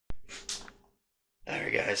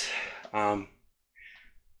Alright guys,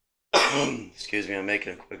 excuse me, I'm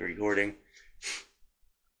making a quick recording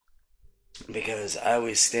because I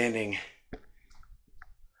was standing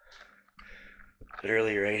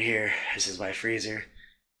literally right here. This is my freezer,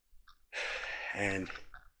 and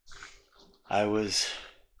I was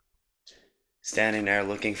standing there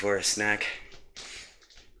looking for a snack,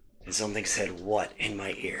 and something said "what" in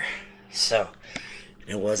my ear. So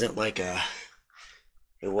it wasn't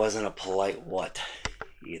it wasn't a polite "what"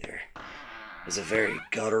 either. It was a very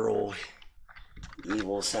guttural,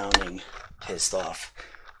 evil sounding, pissed off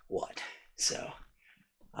 "what." So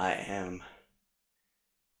I am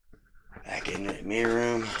back in the mirror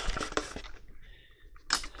room.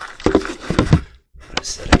 I'm gonna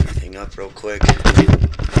set everything up real quick.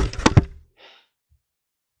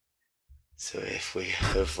 So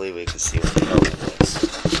hopefully we can see what the hell it was.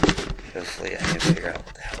 Hopefully I can figure out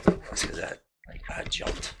what the hell it was, because I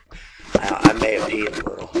jumped. I may have peed a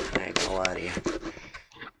little. I ain't gonna lie to you.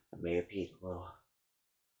 I may have peed a little.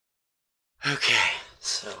 Okay,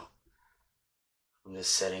 so I'm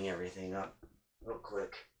just setting everything up real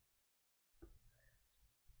quick.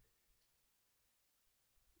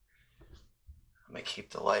 I'm gonna keep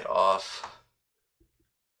the light off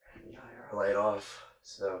and the IR light off.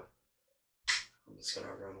 So I'm just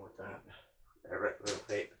gonna run with that.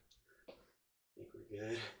 Wait. I think we're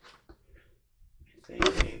good. I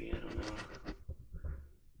think maybe, I don't know.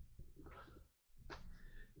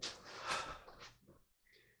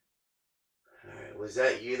 Alright, was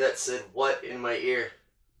that you that said "what" in my ear?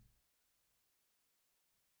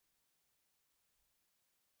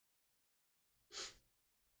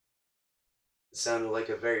 It sounded like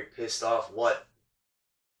a very pissed off "what."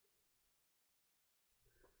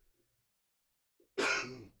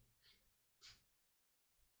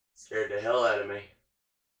 Scared the hell out of me.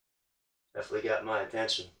 Definitely got my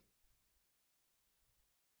attention.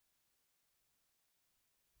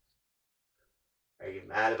 Are you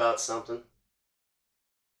mad about something?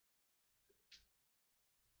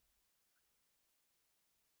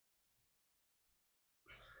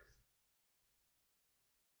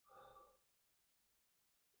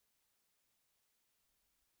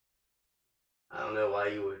 I don't know why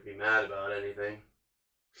you would be mad about anything.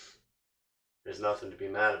 There's nothing to be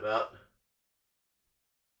mad about.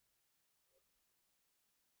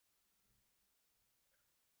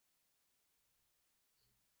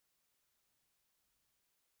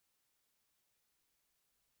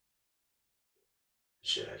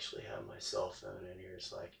 I should actually have my cell phone in here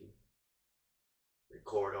so I can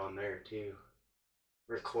record on there too.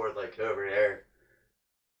 Record like over there.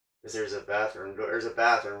 Because there's a bathroom. There's a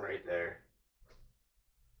bathroom right there.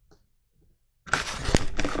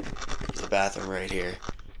 There's a bathroom right here.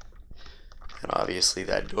 And obviously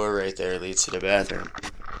that door right there leads to the bathroom.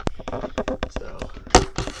 So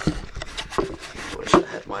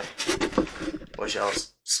wish I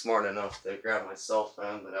was smart enough to grab my cell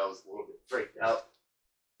phone, but I was a little bit freaked out.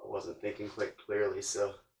 I wasn't thinking quite clearly,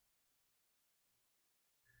 so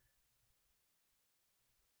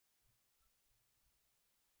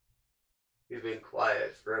we've been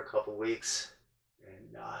quiet for a couple weeks,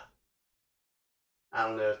 and I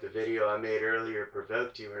don't know if the video I made earlier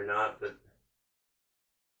provoked you or not, but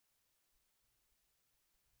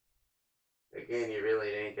again, you really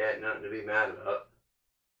ain't got nothing to be mad about.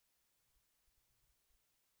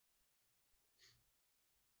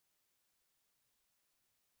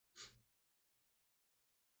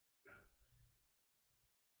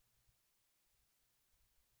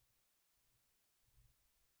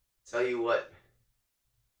 Tell you what,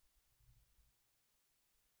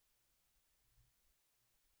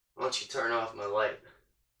 why don't you turn off my light?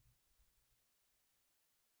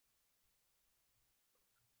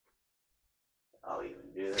 I'll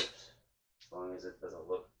even do this, as long as it doesn't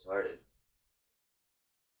look retarded.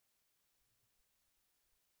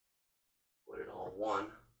 Put it all one.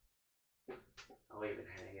 I'll even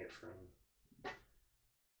hang it from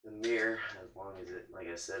the mirror, as long as it, like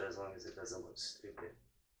I said, as long as it doesn't look stupid.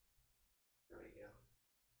 There we go.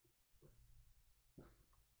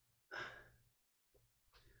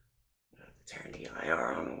 I have to turn the IR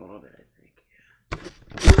on a little bit, I think. Yeah.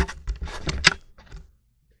 There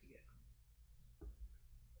we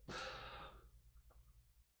go.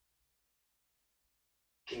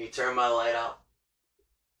 Can you turn my light out?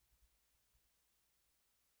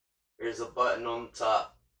 There's a button on the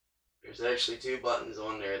top. There's actually two buttons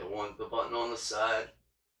on there. The button on the side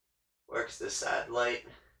works the side light.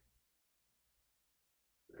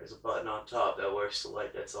 There's a button on top that works the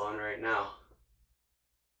light that's on right now.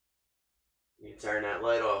 You turn that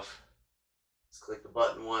light off. Just click the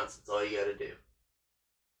button once. That's all you gotta do.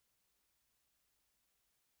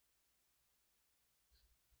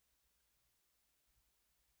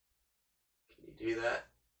 do that?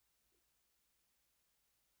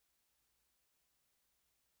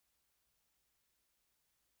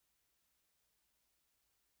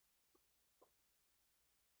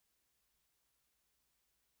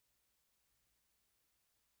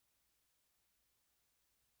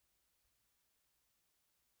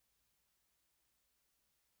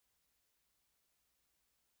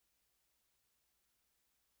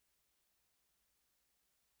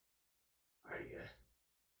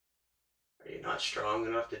 Are you not strong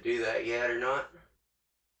enough to do that yet or not?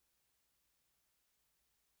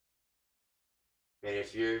 And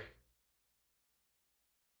if you're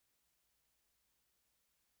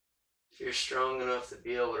strong enough to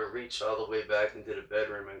be able to reach all the way back into the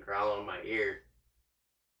bedroom and growl in my ear,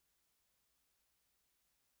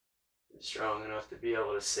 and strong enough to be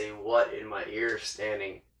able to say what in my ear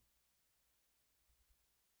standing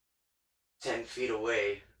 10 feet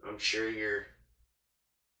away, I'm sure you're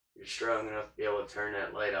strong enough to be able to turn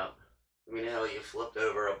that light up. I mean, hell, you flipped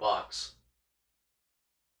over a box.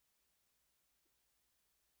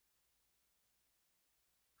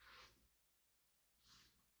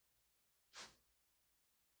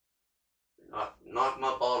 Knock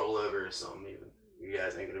my bottle over or something even. You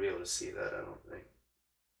guys ain't gonna be able to see that, I don't think.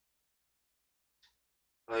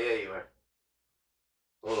 Oh yeah, you are.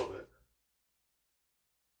 A little bit.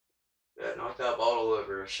 Yeah, knock that bottle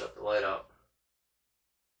over or shut the light out.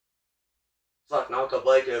 Fuck, knock a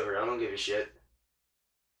bike over. I don't give a shit.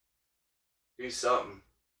 Do something.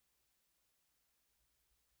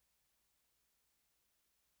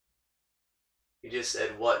 You just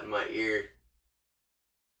said what in my ear.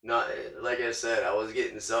 Not like I said, I was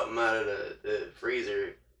getting something out of the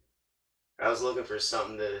freezer. I was looking for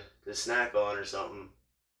something to snack on or something.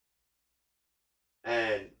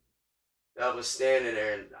 And I was standing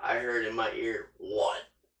there and I heard in my ear, what?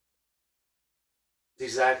 It's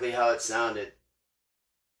exactly how it sounded.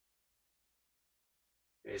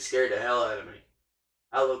 It scared the hell out of me.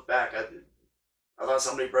 I looked back, I thought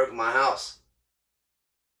somebody broke in my house.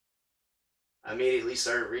 I immediately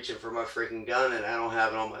started reaching for my freaking gun and I don't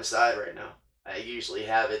have it on my side right now. I usually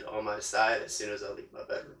have it on my side as soon as I leave my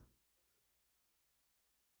bedroom.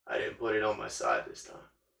 I didn't put it on my side this time.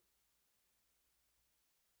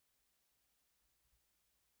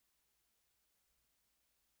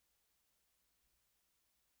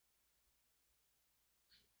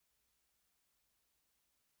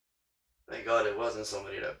 Thank God it wasn't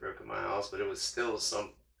somebody that broke in my house, but it was still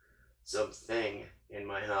something in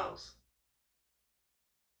my house.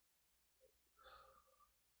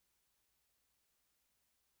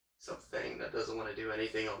 Something that doesn't want to do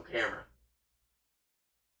anything on camera.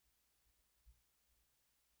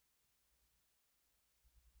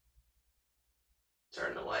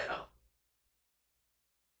 Turn the light out.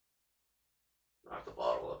 Knock the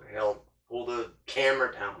bottle over. Hell, pull the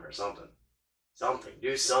camera down or something. Something.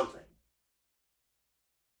 Do something.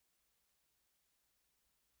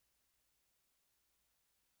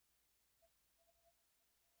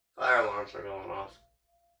 Fire alarms are going off.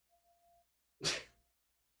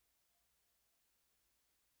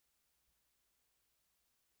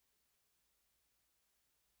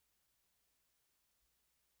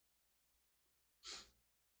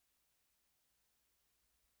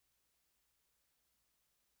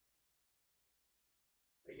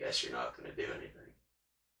 I guess you're not going to do anything.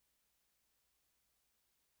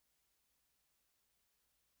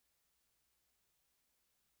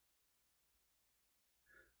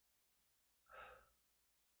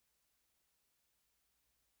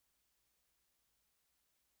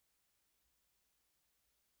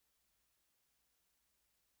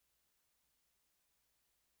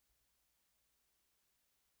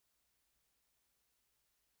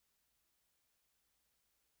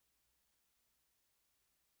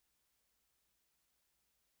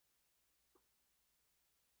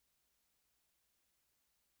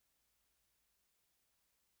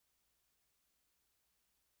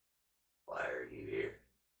 Why are you here?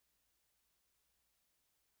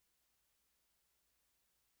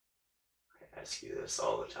 I ask you this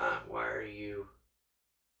all the time. Why are you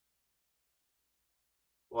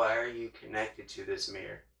connected to this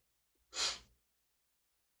mirror?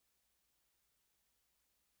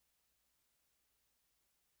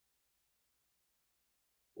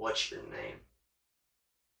 What's your name?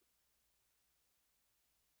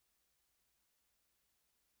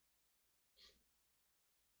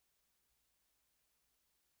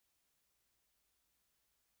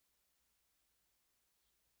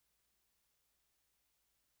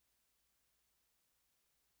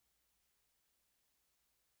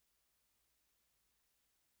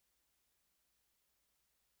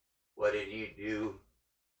 What did you do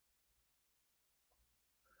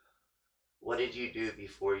what did you do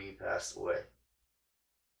before you passed away?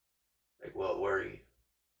 Like, what were you?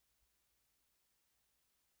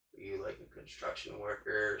 Were you like a construction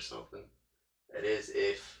worker or something? That is,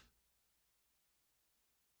 if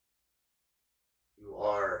you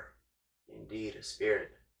are indeed a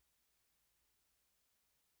spirit.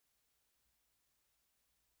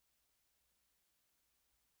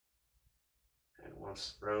 And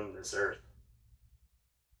once roamed this earth.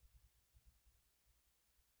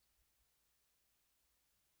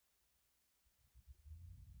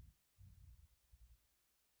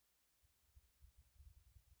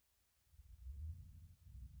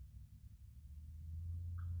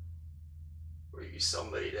 Were you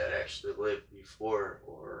somebody that actually lived before,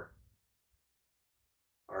 or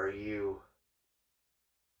are you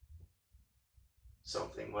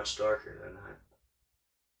something much darker than that?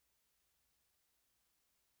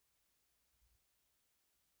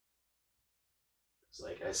 It's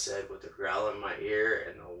like I said, with the growl in my ear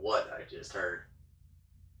and the what I just heard.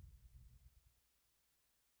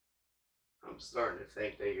 I'm starting to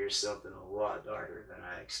think that you're something a lot darker than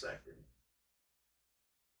I expected.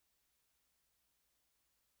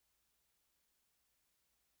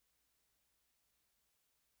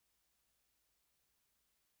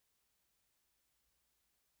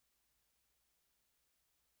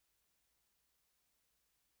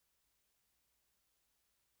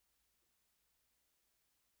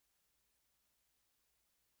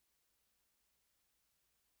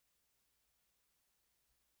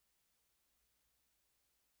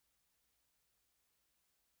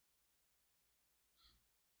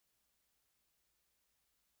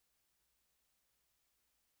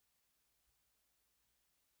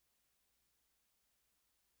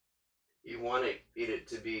 You want it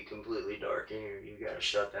to be completely dark in here, you gotta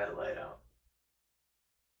shut that light out.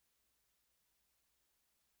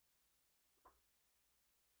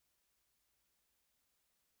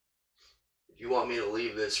 If you want me to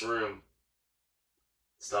leave this room,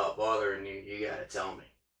 stop bothering you, you gotta tell me.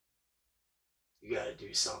 You gotta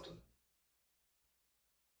do something.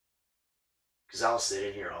 Because I'll sit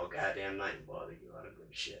in here all goddamn night and bother you. I don't give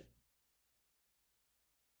a shit.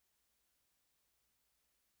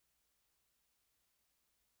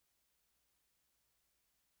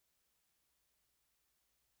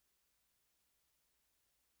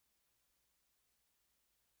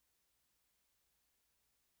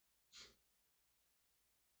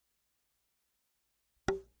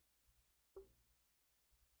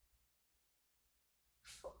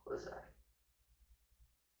 What the fuck was that?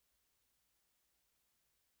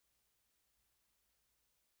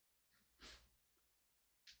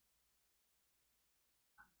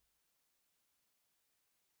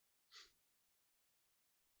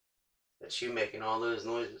 That's you making all those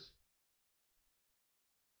noises.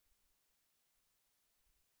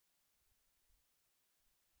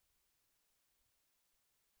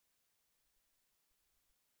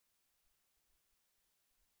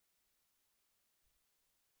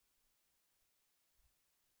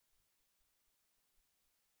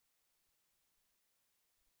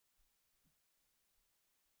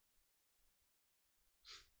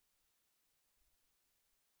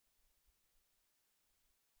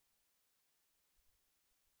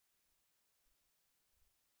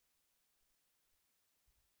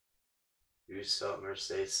 Do something or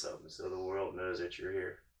say something so the world knows that you're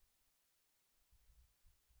here.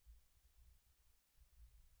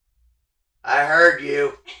 I heard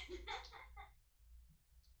you.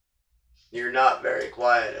 You're not very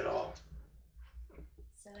quiet at all.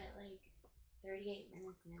 So at like 38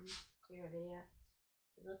 minutes into your video,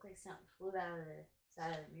 it looked like something flew out of the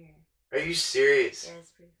side of the mirror. Are you serious? Yeah, it's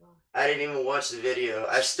pretty cool. I didn't even watch the video.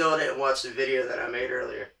 I still didn't watch the video that I made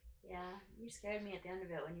earlier. Yeah, you scared me at the end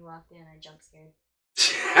of it when you walked in. I jump scared.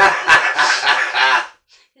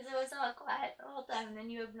 Because it was all quiet the whole time, and then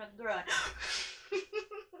you opened up the door.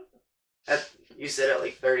 You said it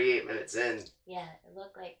like 38 minutes in. Yeah, it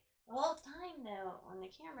looked like the whole time though, when the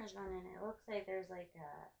camera's running, it looks like there's like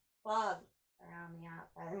a fog around the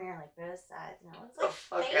outside of the mirror, like both sides, and it looks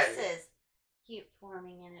like faces keep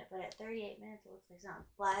forming in it. But at 38 minutes, it looks like something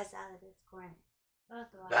flies out of this corner.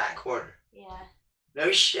 Both the That corner. Yeah. No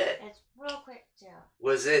shit. It's real quick too.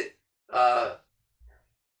 Was it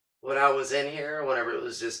when I was in here, or whenever it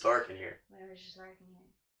was just dark in here? Whenever it's just dark in here.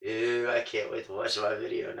 Ew, I can't wait to watch my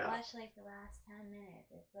video now. Watch like the last 10 minutes.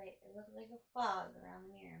 It's like it looks like a fog around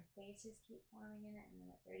the mirror. Faces keep forming in it, and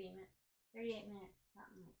then at 38 minutes,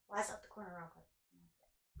 something like flies out the corner real quick.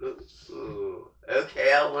 Ooh.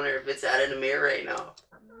 Okay, I wonder if it's out in the mirror right now.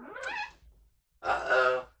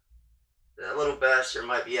 Uh-oh. That little bastard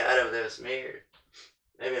might be out of this mirror.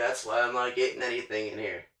 Maybe that's why I'm not getting anything in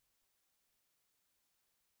here.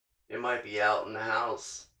 It might be out in the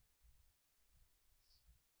house.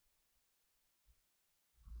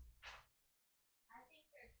 I think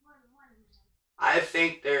there's one in there. I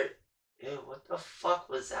think there. Ew, what the fuck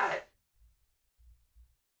was that?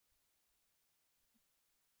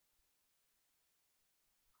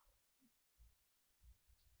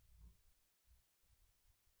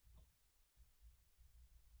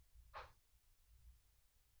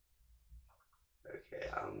 Okay,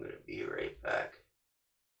 I'm gonna be right back.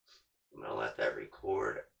 I'm gonna let that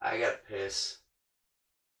record. I gotta piss.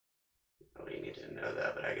 Nobody need to know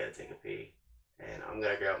that, but I gotta take a pee. And I'm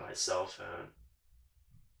gonna grab my cell phone.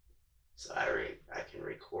 So I can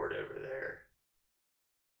record over there.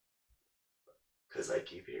 Because I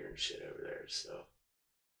keep hearing shit over there, so.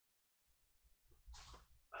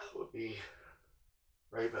 I will be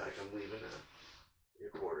right back. I'm leaving a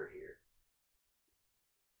recorder here.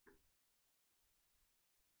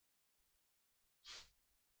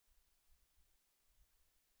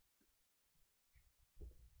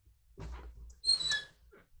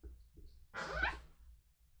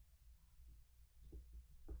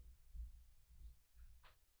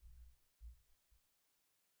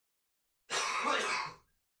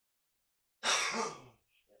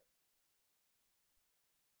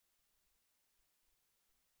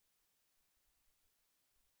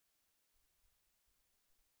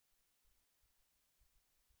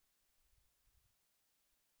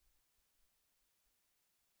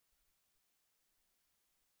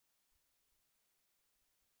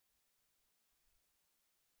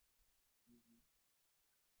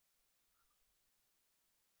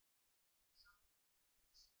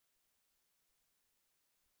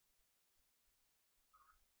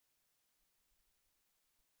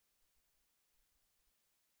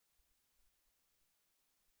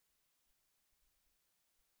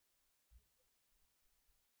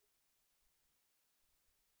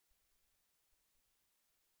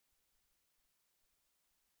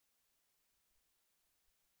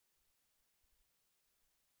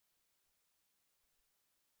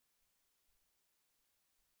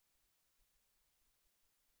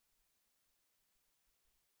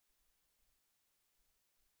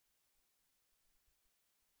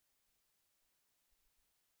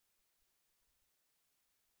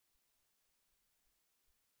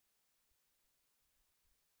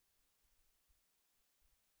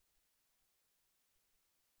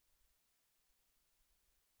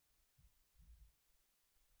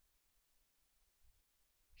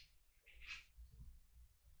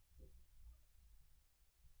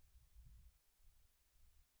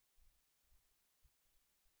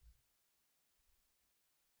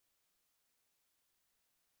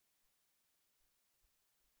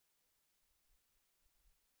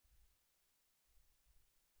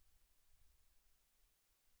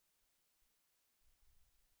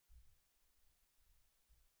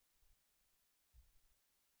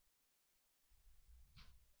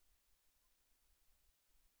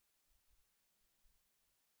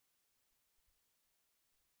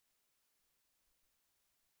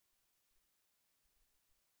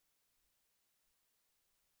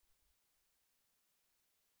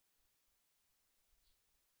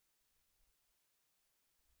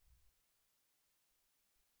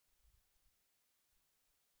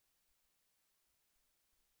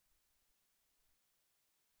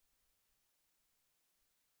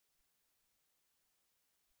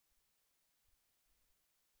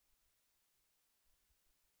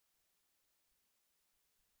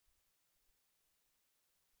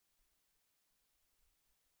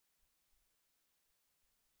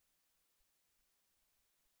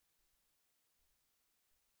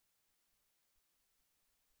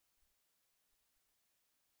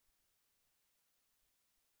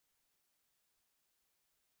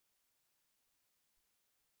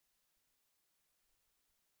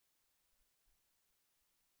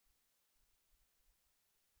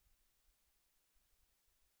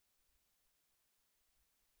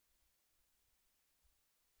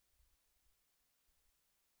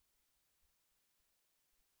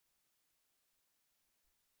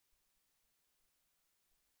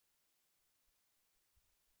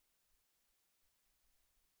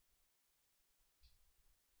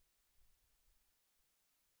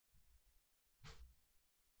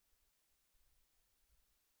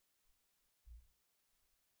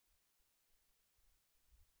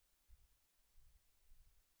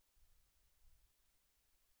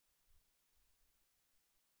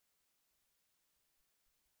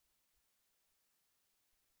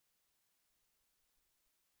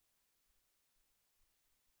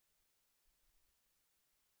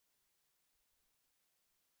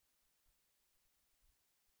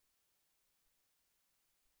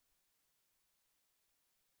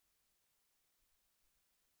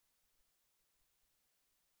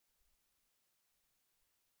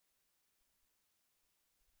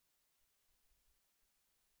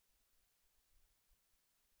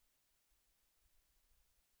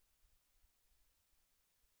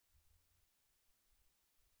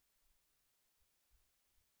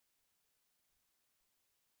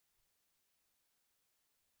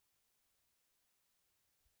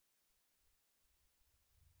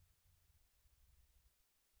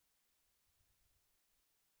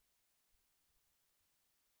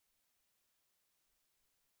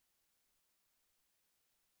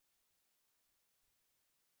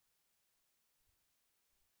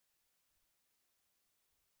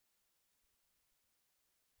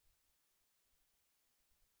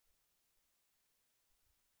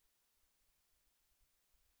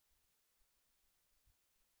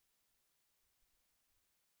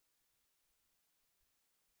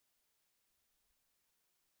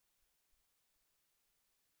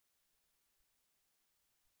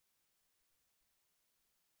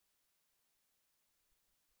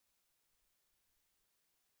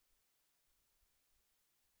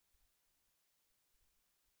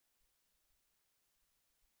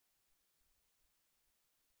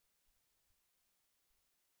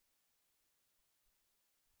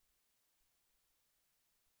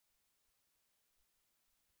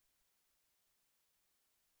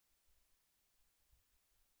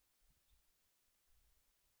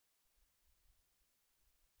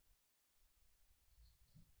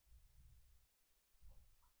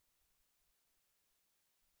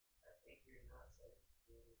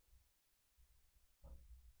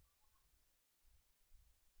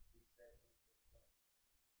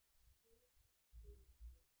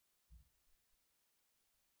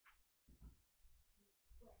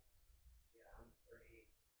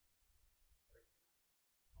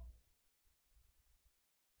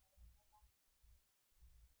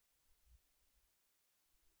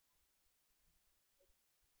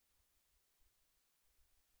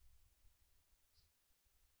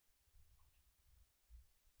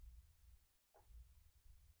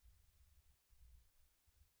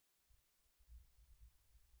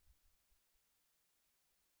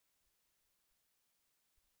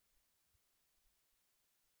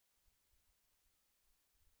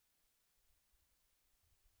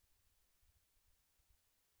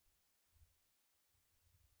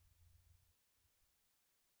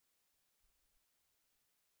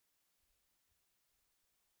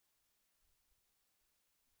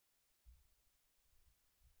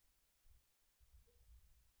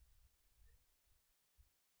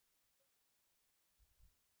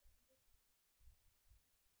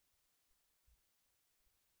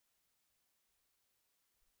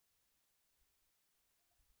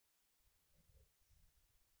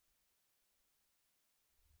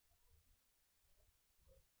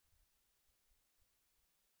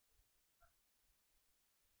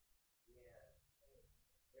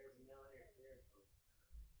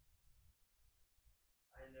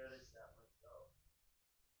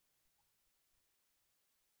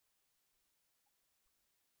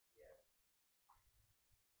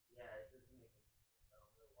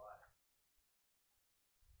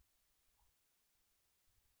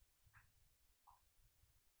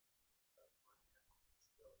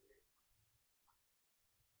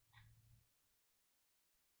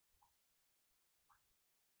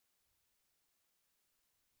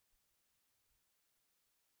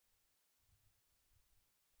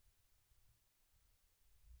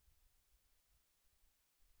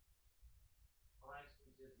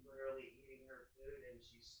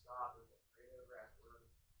 you stopped and looked right over at the room.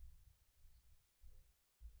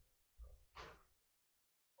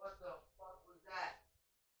 What the fuck was that?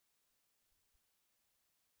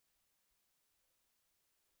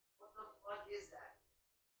 What the fuck is that?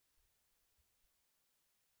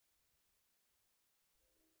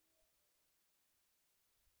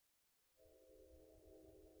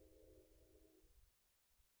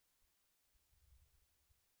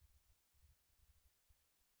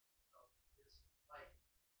 This like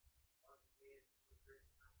fucking made it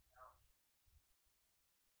on the couch.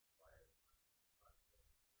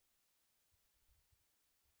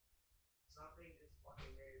 Something just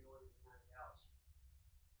fucking made a noise on the couch.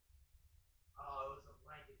 Oh, it was a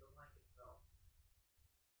blanket. The blanket fell.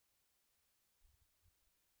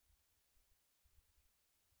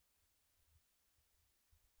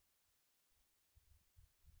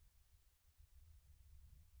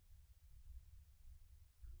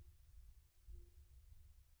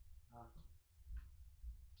 Huh.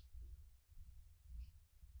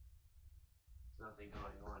 Nothing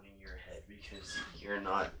going on in your head because you're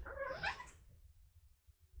not.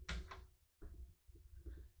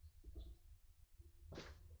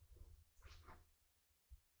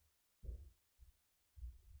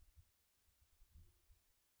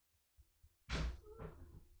 What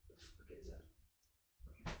the fuck is that?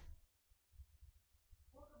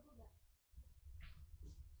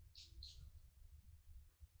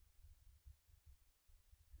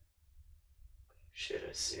 Shit,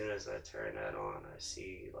 as soon as I turn that on, I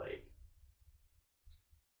see like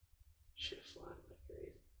shit flying like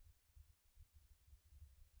crazy.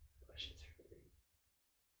 My shit's hurting.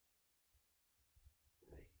 I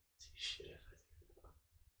can't see shit if I turn it on.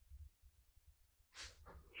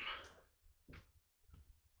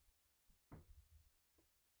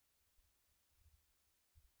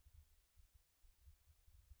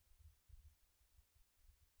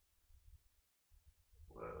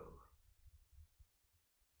 Whoa.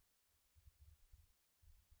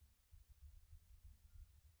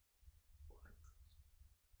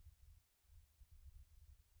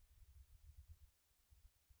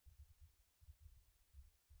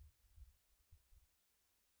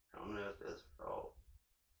 I don't know if that's all.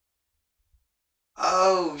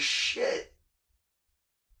 Oh shit!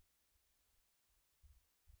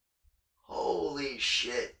 Holy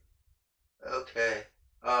shit! Okay.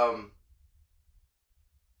 Um.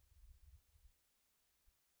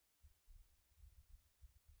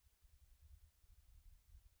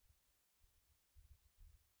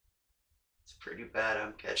 It's pretty bad.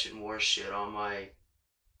 I'm catching more shit on my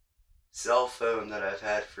cell phone that I've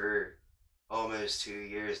had for almost 2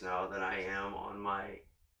 years now than I am on my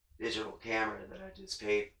digital camera that I just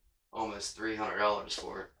paid almost $300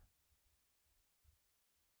 for.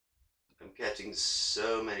 I'm catching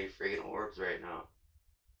so many freaking orbs right now.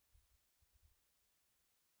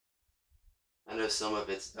 I know some of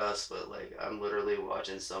it's dust, but like I'm literally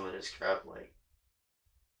watching some of this crap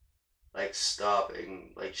like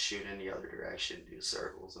stopping, like shoot in the other direction, do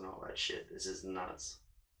circles and all that shit. This is nuts.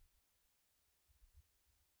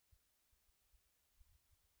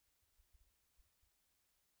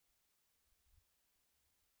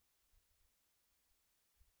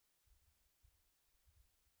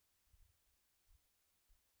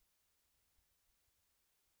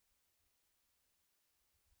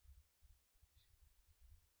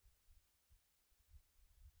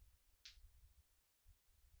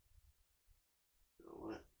 You know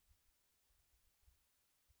what?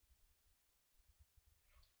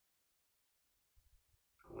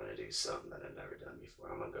 I'm gonna do something that I've never done before.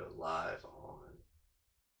 I'm gonna go live on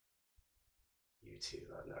YouTube.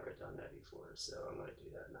 I've never done that before, so I'm gonna do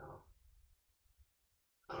that now.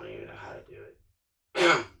 I don't even know how to do it.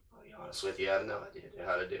 I'll be honest with you, I have no idea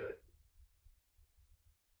how to do it.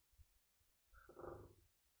 Um,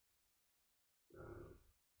 um,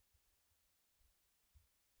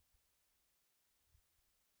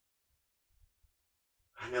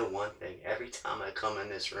 I know one thing. Every time I come in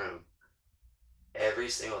this room, every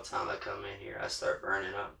single time I come in here, I start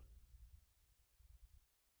burning up.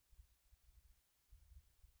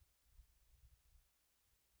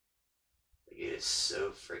 Like, it is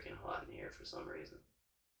so freaking hot in here for some reason.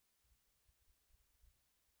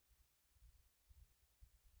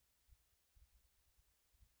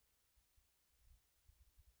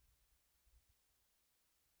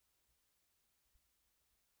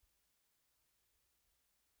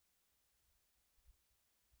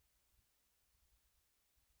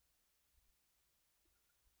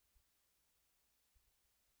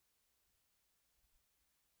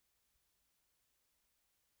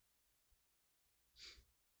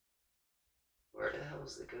 Where the hell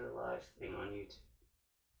is the go live thing on YouTube?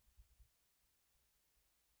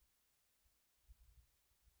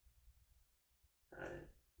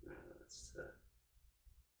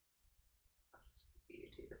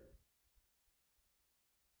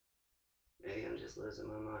 Maybe I'm just losing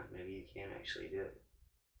my mind. Maybe you can't actually do it.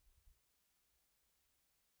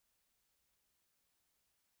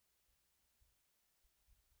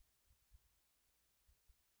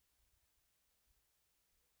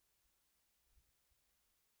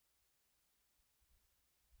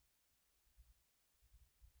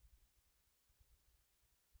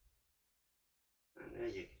 I know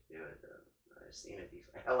you can do it though. I've seen it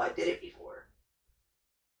before. Hell, I did it before.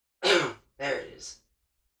 There it is.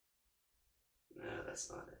 No, that's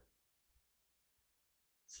not it.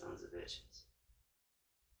 Sons of bitches.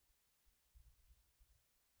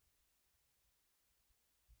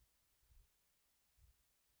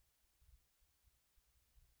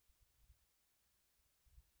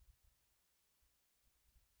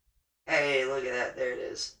 Hey, look at that. There it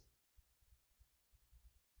is.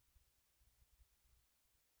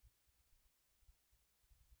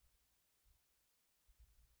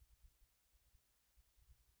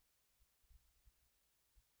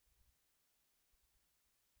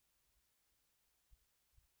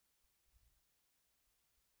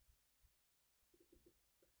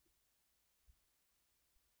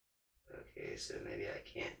 Okay, so maybe I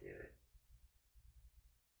can't do it.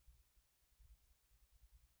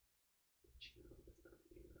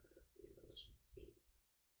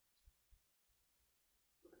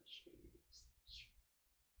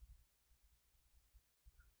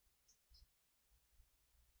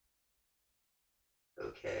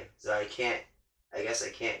 Okay, so I can't. I guess I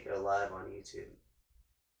can't go live on YouTube.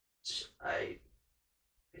 I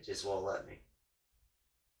It just won't let me. It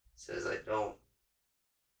says I don't.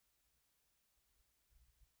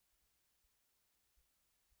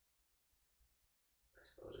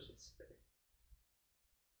 What did it say?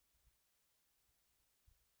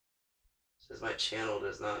 It says my channel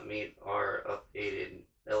does not meet our updated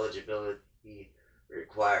eligibility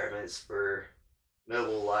requirements for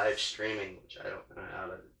mobile live streaming, which I don't know how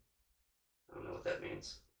to. I don't know what that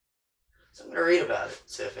means. So I'm gonna read about it.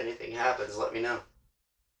 So if anything happens, let me know.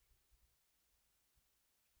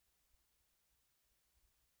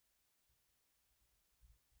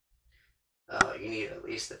 You need at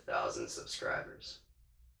least 1,000 subscribers.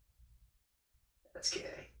 That's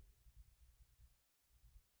gay.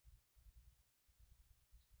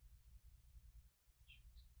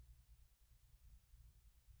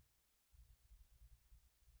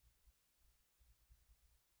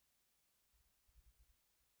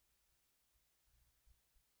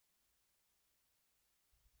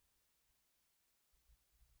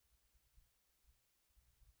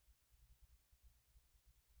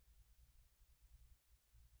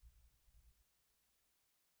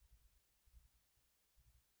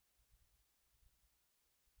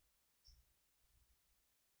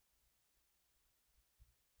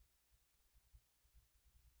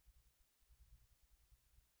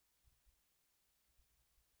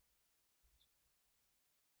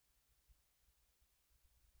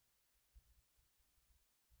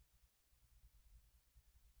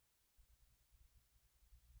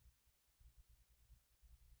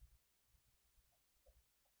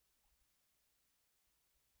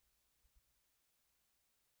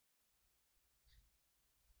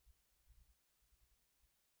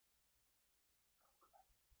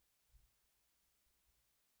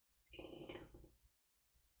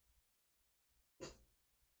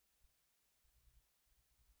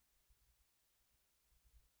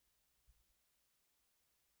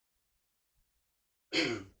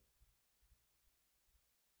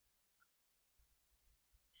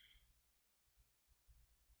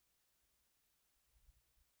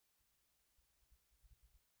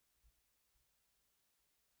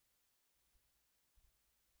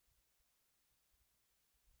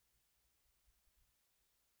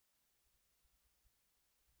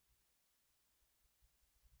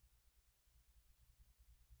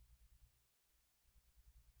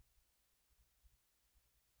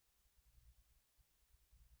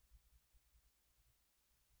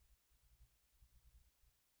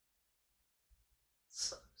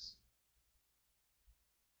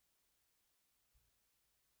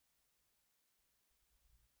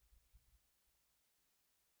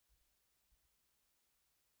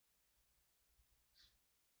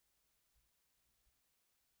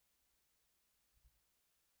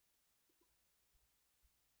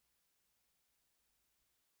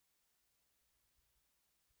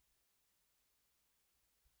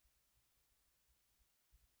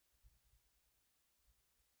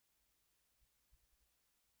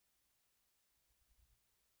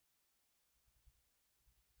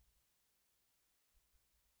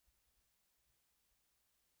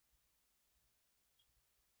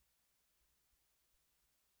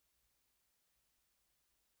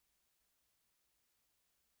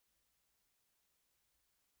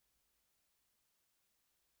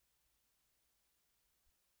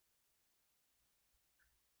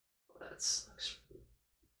 that sucks.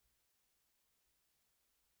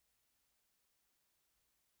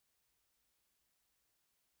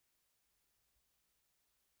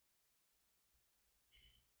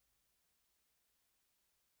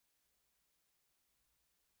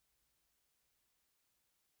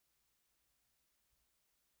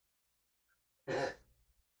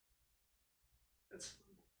 That's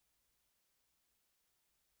funny.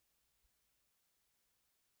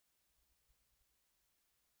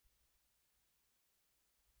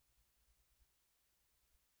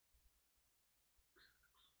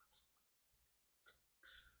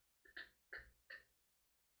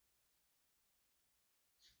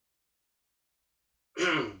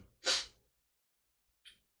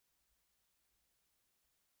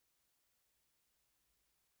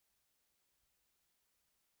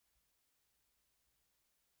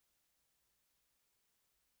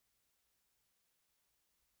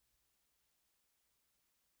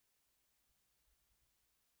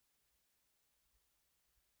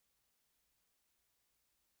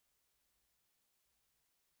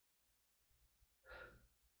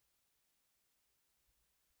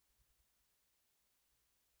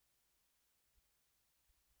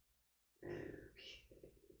 Okay,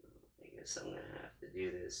 I guess I'm gonna have to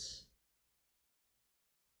do this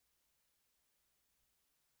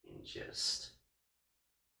in just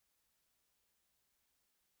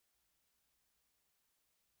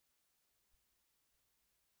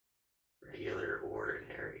regular,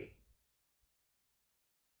 ordinary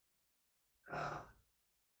uh,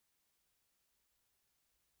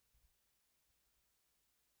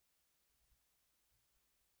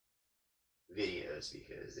 videos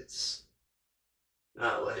because it's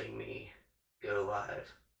not letting me go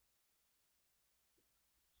live.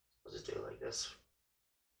 I'll just do it like this.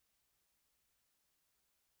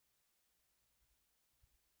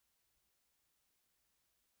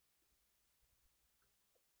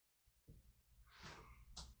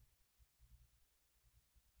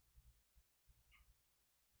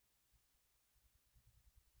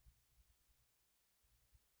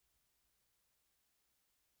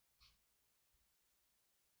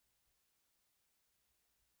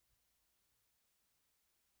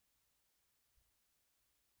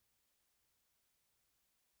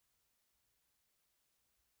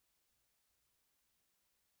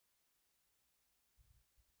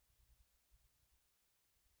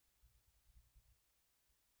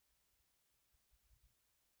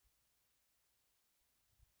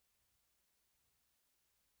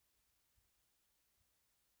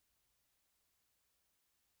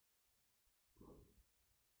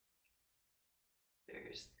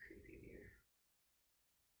 There's the creepy mirror.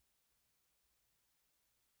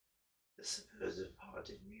 The supposed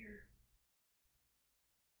haunted mirror.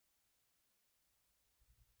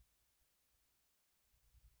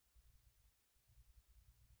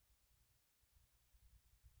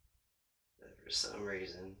 That for some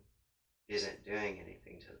reason isn't doing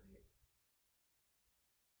anything to me.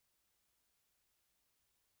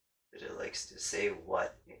 That it likes to say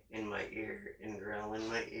what in my ear and growl in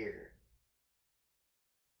my ear.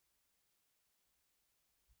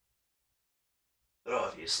 But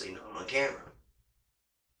obviously not on camera.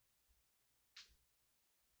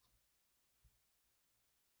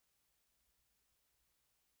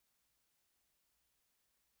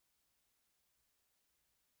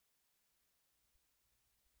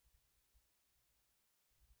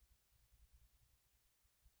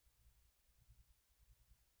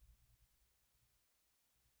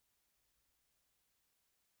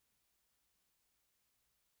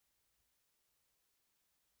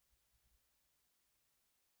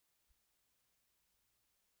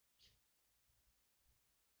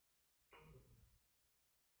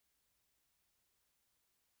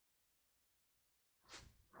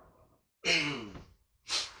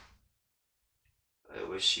 I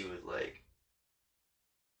wish she would like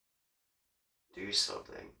do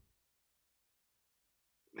something.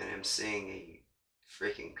 Man, I'm seeing a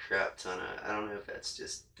freaking crap ton of. I don't know if that's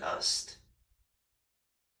just dust.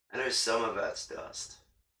 I know some of that's dust.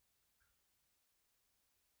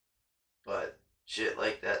 But shit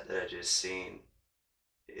like that I just seen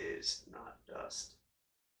is not dust.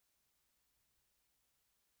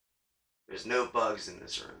 There's no bugs in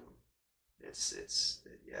this room. Yeah,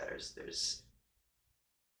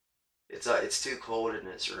 it's too cold in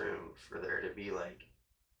this room for there to be like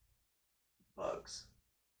bugs.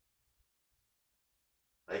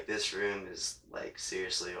 Like this room is like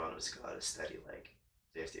seriously almost got a steady like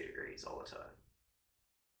 50 degrees all the time.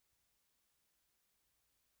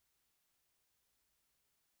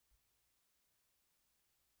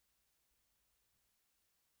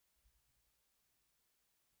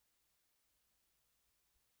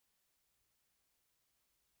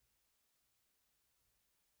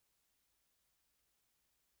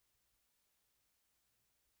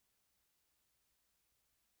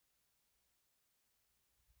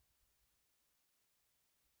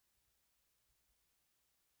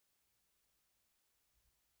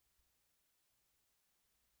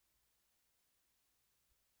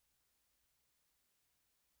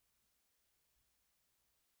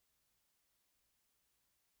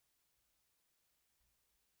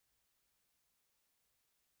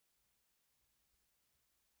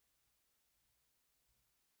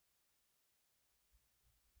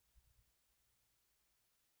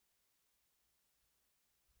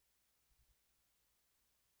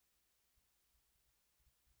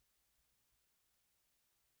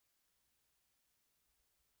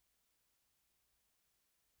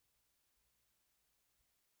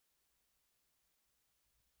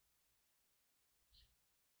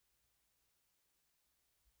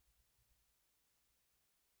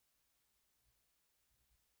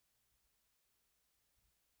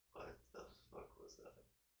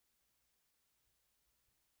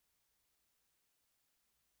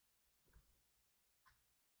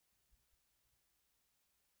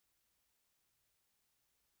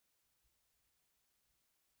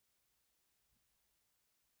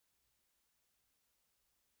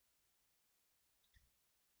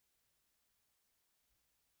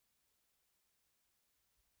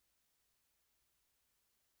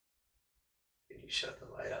 shut the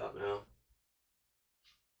light out now?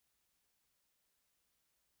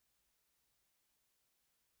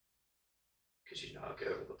 Could you knock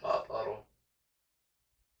over the pop bottle?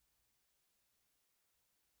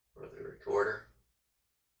 Or the recorder?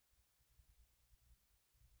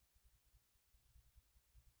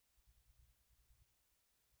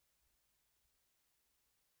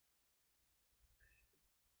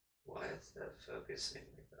 Why is that focusing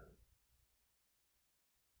like that?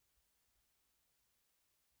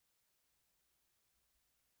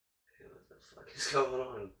 Hey, what the fuck is going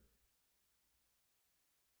on?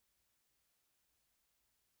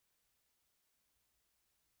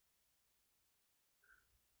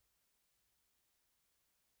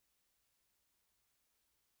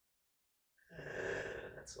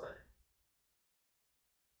 That's why.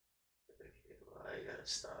 Okay, well, I gotta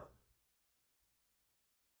stop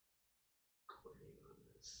recording on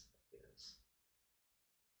this, I guess.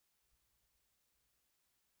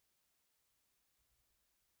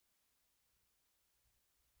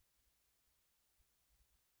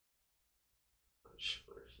 Not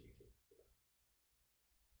sure if you can.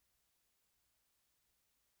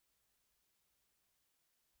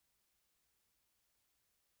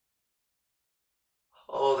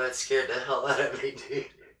 Oh, that scared the hell out of me, dude.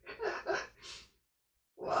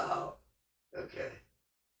 Wow. Okay.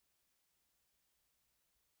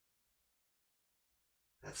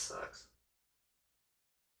 That sucks.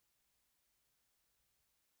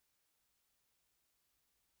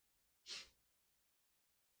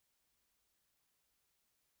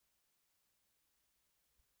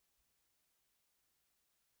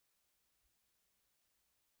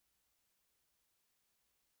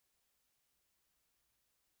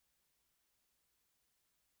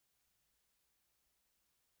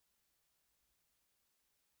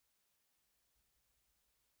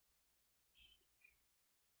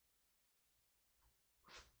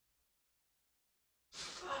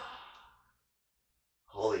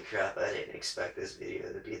 Holy crap, I didn't expect this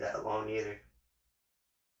video to be that long either.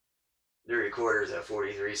 The recorder's at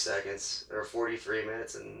 43 seconds, or 43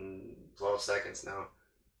 minutes and 12 seconds now.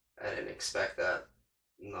 I didn't expect that.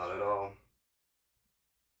 Not at all.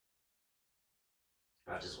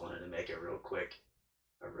 I just wanted to make a real quick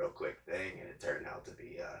thing, and it turned out to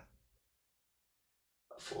be a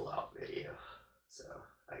full out video. So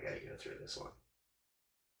I gotta go through this one.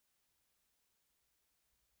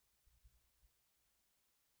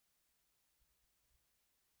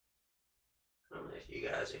 I don't know if you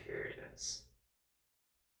guys are hearing this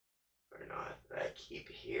or not, but I keep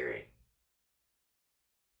hearing.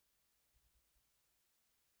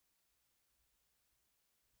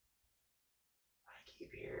 I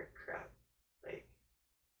keep hearing crap, like,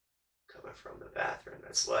 coming from the bathroom.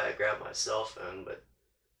 That's why I grabbed my cell phone, but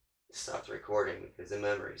it stopped recording because the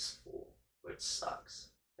memory's full, which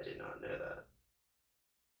sucks. I did not know that.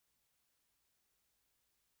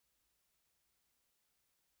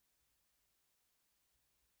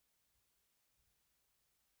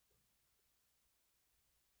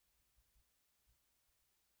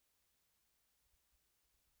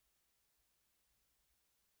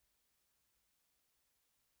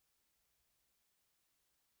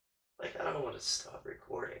 Like, I don't want to stop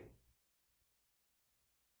recording.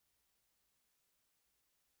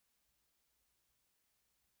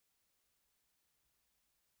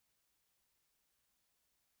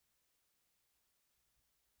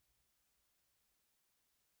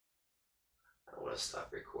 I don't want to stop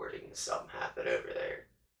recording and something happen over there.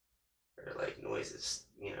 Or, like, noises,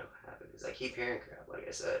 happen. Because I keep hearing crap, like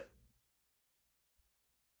I said.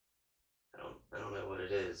 I don't know what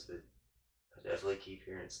it is, but I definitely keep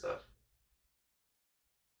hearing stuff.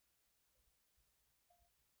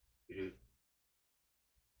 You do.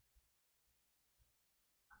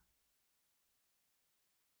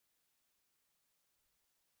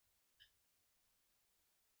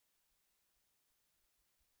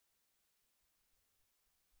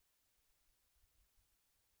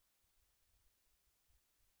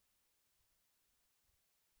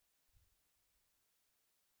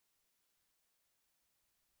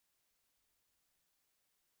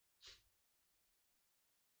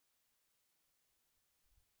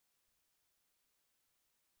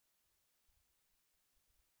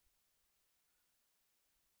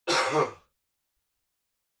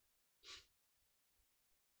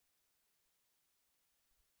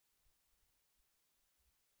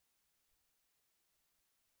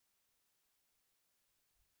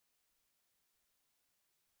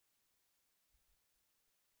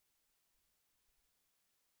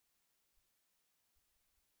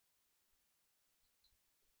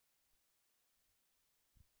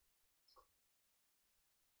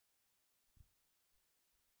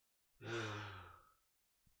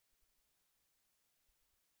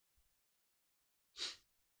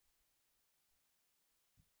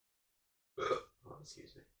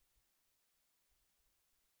 excuse me.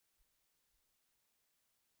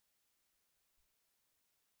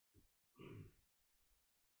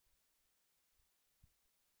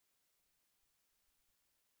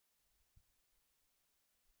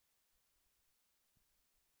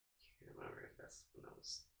 Can't remember if that's when that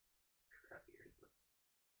was crappy or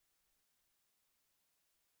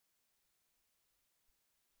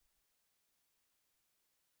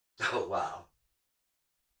not. Oh wow.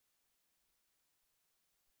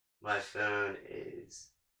 My phone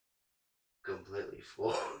is completely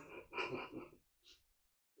full.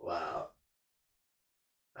 Wow.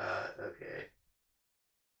 Okay.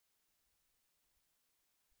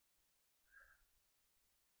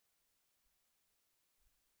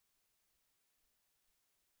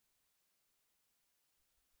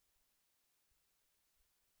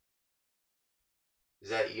 Is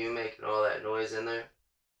that you making all that noise in there?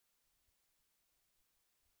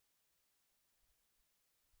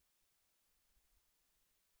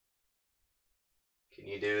 Can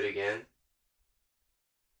you do it again?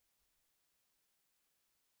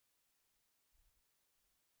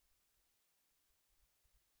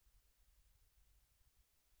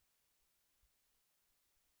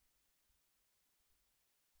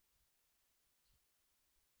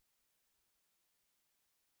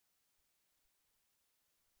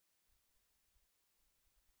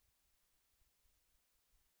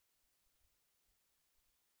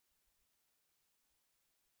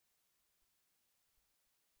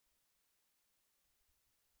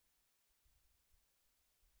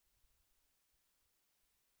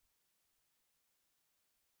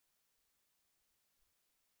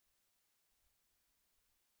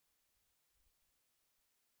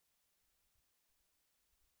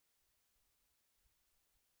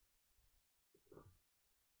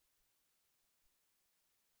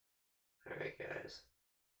 Alright, guys.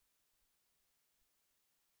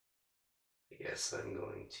 I guess I'm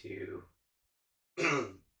going to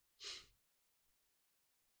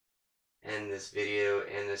end this video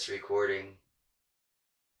and this recording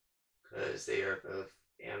because they are both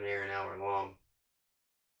damn near an hour long.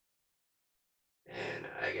 And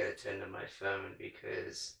I gotta tend to my phone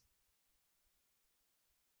because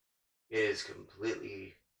it is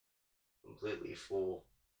completely full.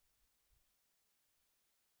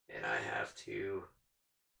 And I have to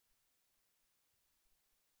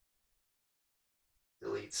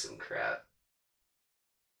delete some crap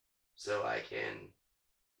so I can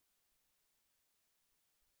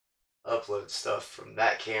upload stuff from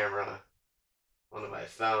that camera onto my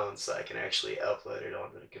phone so I can actually upload it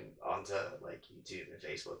onto like YouTube and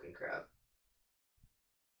Facebook and crap.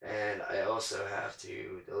 And I also have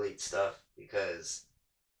to delete stuff because,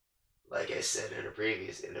 like I said in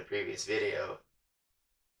the previous video,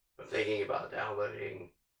 I'm thinking about downloading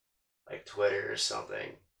like Twitter or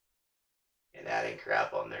something and adding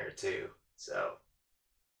crap on there too. So,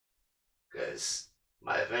 because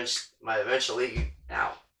my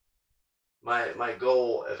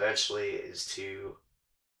goal eventually is to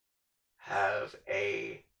have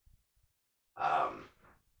a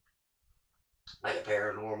like a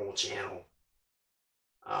paranormal channel,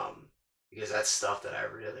 because that's stuff that I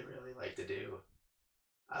really like to do.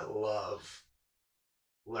 I love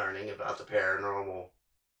learning about the paranormal.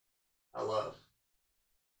 I love.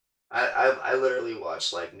 I literally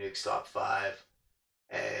watched like Nuke's Top 5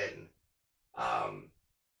 and um,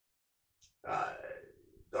 uh,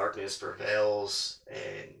 Darkness Prevails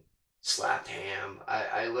and Slapped Ham.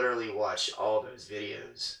 I literally watch all those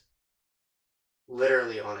videos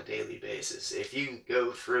literally on a daily basis. If you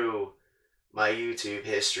go through my YouTube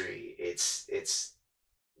history, it's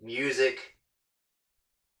music,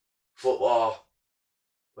 football,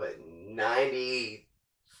 but 95%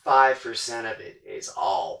 of it is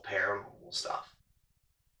all paranormal stuff.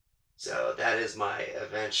 So that is my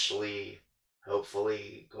eventually,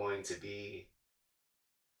 hopefully, going to be,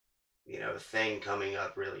 thing coming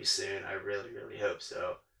up really soon. I really hope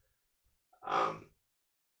so. Um,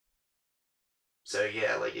 so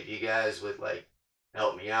yeah, like if you guys would like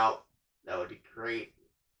help me out, that would be great.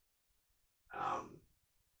 Um,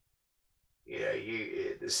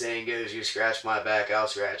 the saying goes, you scratch my back, I'll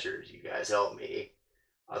scratch yours. You guys help me,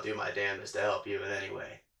 I'll do my damnedest to help you in any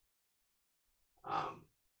way. Um,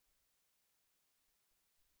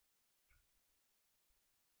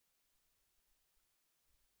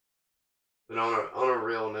 but on a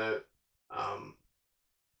real note,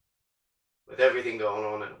 with everything going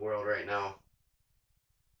on in the world right now,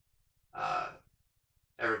 uh,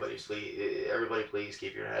 everybody please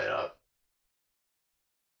keep your head up.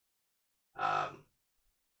 Um,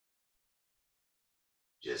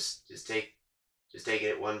 just take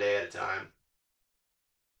it one day at a time.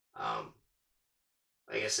 Um,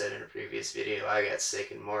 like I said in a previous video, I got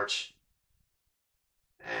sick in March,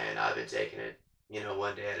 and I've been taking it,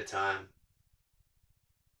 one day at a time.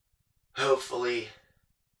 Hopefully,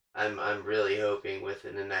 I'm really hoping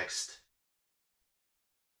within the next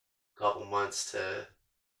couple months to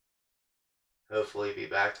hopefully be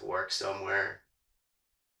back to work somewhere,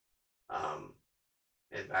 um,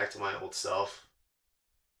 and back to my old self.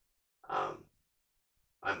 Um,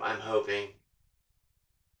 I'm hoping.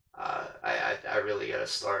 I really gotta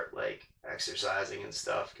start like exercising and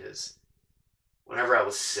stuff because whenever I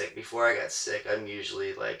was sick, before I got sick, I'm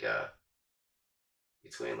usually like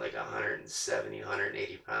between like 170,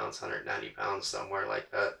 180 pounds, 190 pounds, somewhere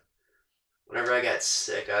like that. Whenever I got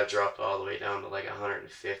sick, I dropped all the way down to like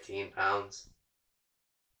 115 pounds.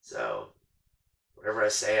 So whenever I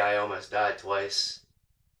say I almost died twice,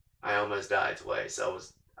 I almost died twice.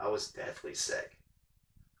 I was deathly sick.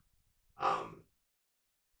 Um,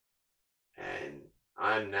 and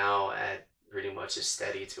I'm now at pretty much a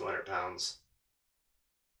steady 200 pounds.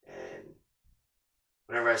 And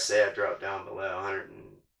whenever I say I dropped down below 100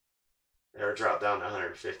 or dropped down to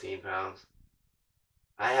 115 pounds,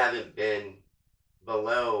 I haven't been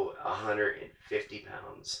below 150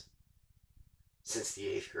 pounds since the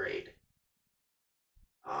 8th grade.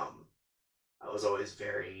 Um, I was always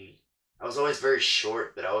very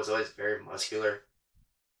short, but I was always very muscular.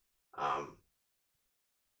 Um,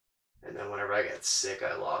 and then whenever I got sick,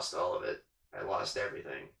 I lost all of it. I lost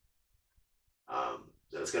everything.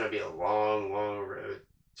 So it's gonna be a long, long road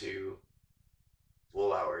to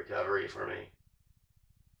full out recovery for me.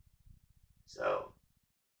 So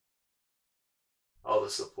all the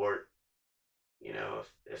support,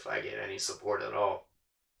 if I get any support at all,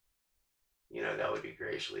 that would be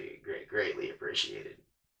greatly appreciated.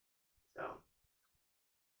 So,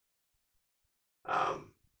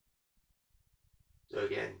 um, so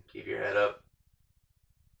again, keep your head up.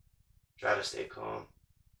 Try to stay calm.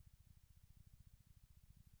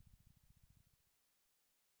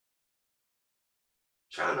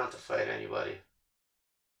 Try not to fight anybody.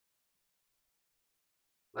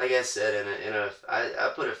 Like I said,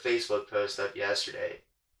 I put a Facebook post up yesterday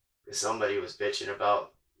because somebody was bitching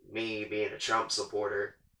about me being a Trump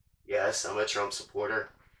supporter. Yes, I'm a Trump supporter.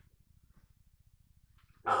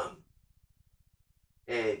 Um,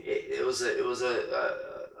 and it was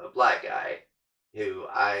a black guy who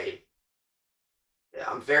I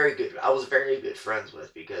was very good friends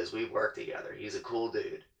with because we worked together. He's a cool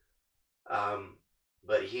dude. Um,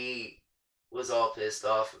 but he was all pissed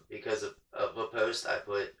off because of a post I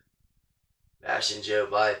put bashing Joe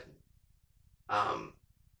Biden, um,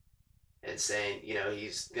 and saying,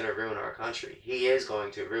 he's gonna ruin our country. He is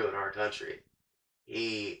going to ruin our country.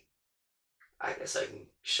 I guess I can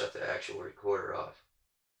shut the actual recorder off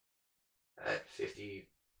at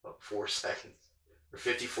 54 seconds or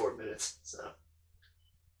 54 minutes. So,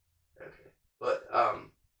 okay, but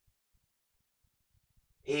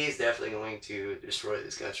he's definitely going to destroy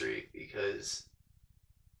this country because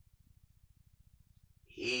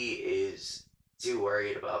he is too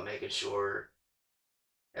worried about making sure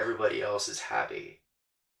everybody else is happy.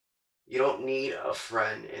 You don't need a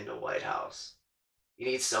friend in the White House. You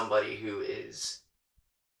need somebody who is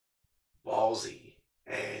ballsy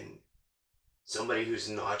and somebody who's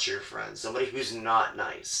not your friend, somebody who's not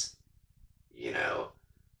nice,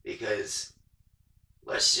 because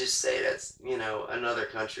let's just say that's, another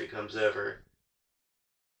country comes over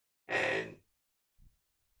and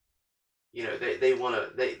they want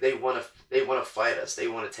to fight us. They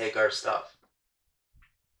want to take our stuff.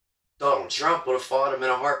 Donald Trump would have fought him in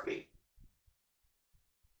a heartbeat.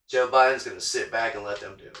 Joe Biden's going to sit back and let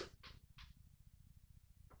them do it.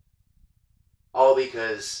 All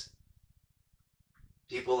because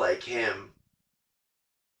people like him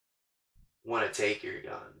want to take your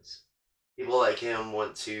guns. People like him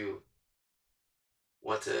want to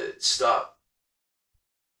stop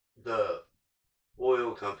the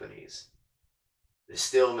oil companies, the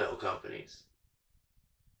steel mill companies,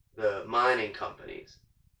 the mining companies.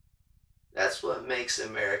 That's what makes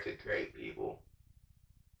America great, people.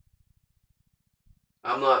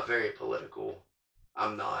 I'm not very political.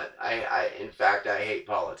 I'm not. In fact, I hate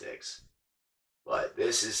politics. But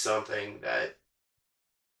this is something that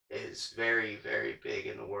is very, very big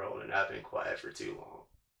in the world, and I've been quiet for too long.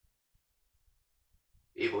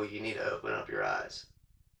 People, you need to open up your eyes.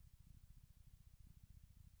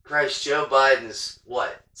 Christ, Joe Biden's,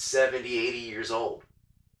 70, 80 years old.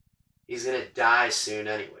 He's going to die soon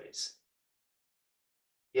anyways.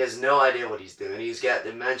 He has no idea what he's doing. He's got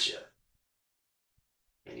dementia.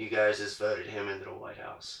 And you guys just voted him into the White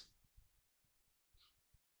House.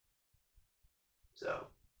 So,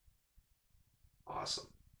 Awesome.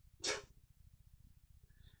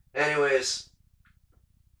 Anyways,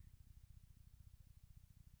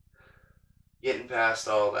 getting past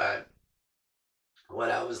all that,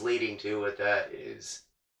 what I was leading to with that is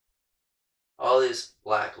all this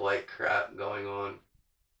black white crap going on.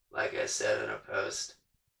 Like I said in a post,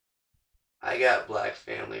 I got black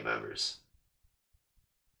family members.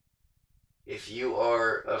 If you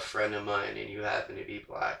are a friend of mine and you happen to be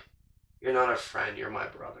black, you're not a friend, you're my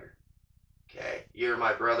brother. Okay? You're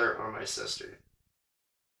my brother or my sister.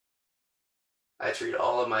 I treat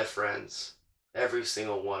all of my friends, every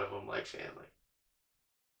single one of them, like family.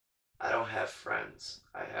 I don't have friends,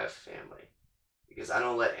 I have family. Because I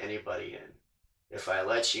don't let anybody in. If I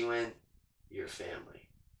let you in, you're family.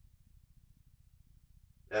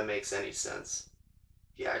 That makes any sense.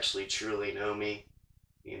 If you actually truly know me,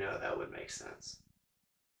 you know that would make sense.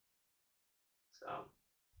 So,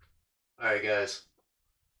 alright guys,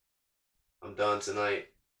 I'm done tonight.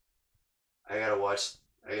 I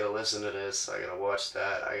gotta listen to this, I gotta watch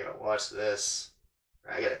that, I gotta watch this,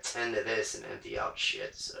 I gotta tend to this and empty out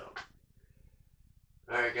shit, so.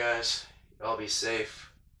 Alright guys, y'all be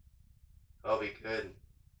safe, y'all be good.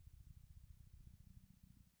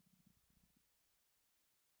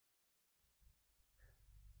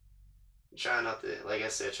 Try not to, like I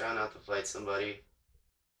said, try not to fight somebody.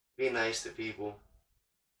 Be nice to people.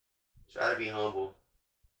 Try to be humble.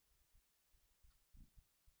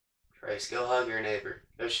 Christ, go hug your neighbor.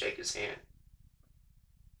 Go shake his hand.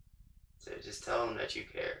 So just tell him that you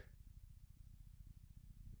care.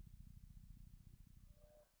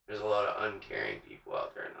 There's a lot of uncaring people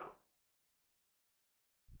out there now.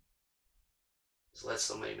 Just let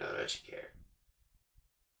somebody know that you care.